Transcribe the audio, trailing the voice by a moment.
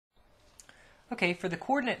Okay, for the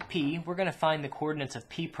coordinate p, we're going to find the coordinates of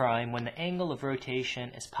p prime when the angle of rotation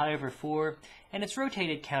is pi over 4 and it's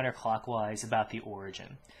rotated counterclockwise about the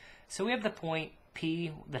origin. So we have the point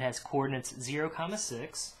p that has coordinates 0,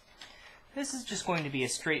 6. This is just going to be a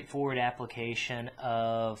straightforward application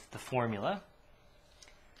of the formula.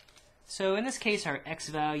 So in this case, our x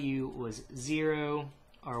value was 0,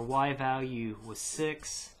 our y value was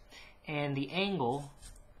 6, and the angle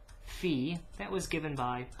phi, that was given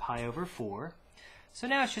by pi over 4. So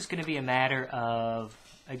now it's just going to be a matter of,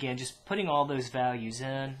 again, just putting all those values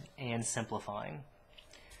in and simplifying.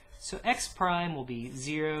 So x prime will be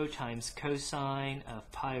 0 times cosine of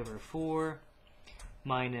pi over 4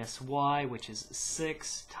 minus y, which is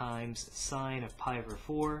 6 times sine of pi over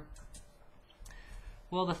 4.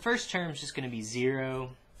 Well, the first term is just going to be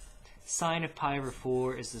 0. Sine of pi over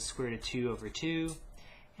 4 is the square root of 2 over 2.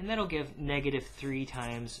 And that'll give negative 3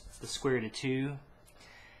 times the square root of 2.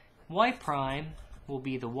 Y prime will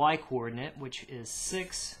be the y coordinate, which is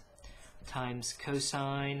 6 times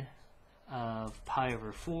cosine of pi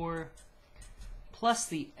over 4, plus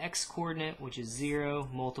the x coordinate, which is 0,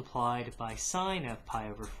 multiplied by sine of pi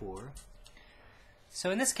over 4.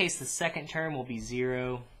 So in this case, the second term will be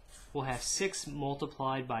 0. We'll have 6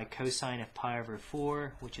 multiplied by cosine of pi over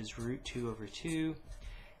 4, which is root 2 over 2.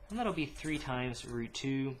 And that'll be 3 times root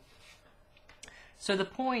 2. So the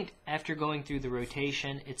point, after going through the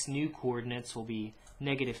rotation, its new coordinates will be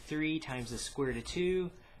negative 3 times the square root of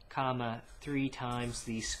 2, comma 3 times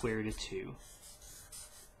the square root of 2.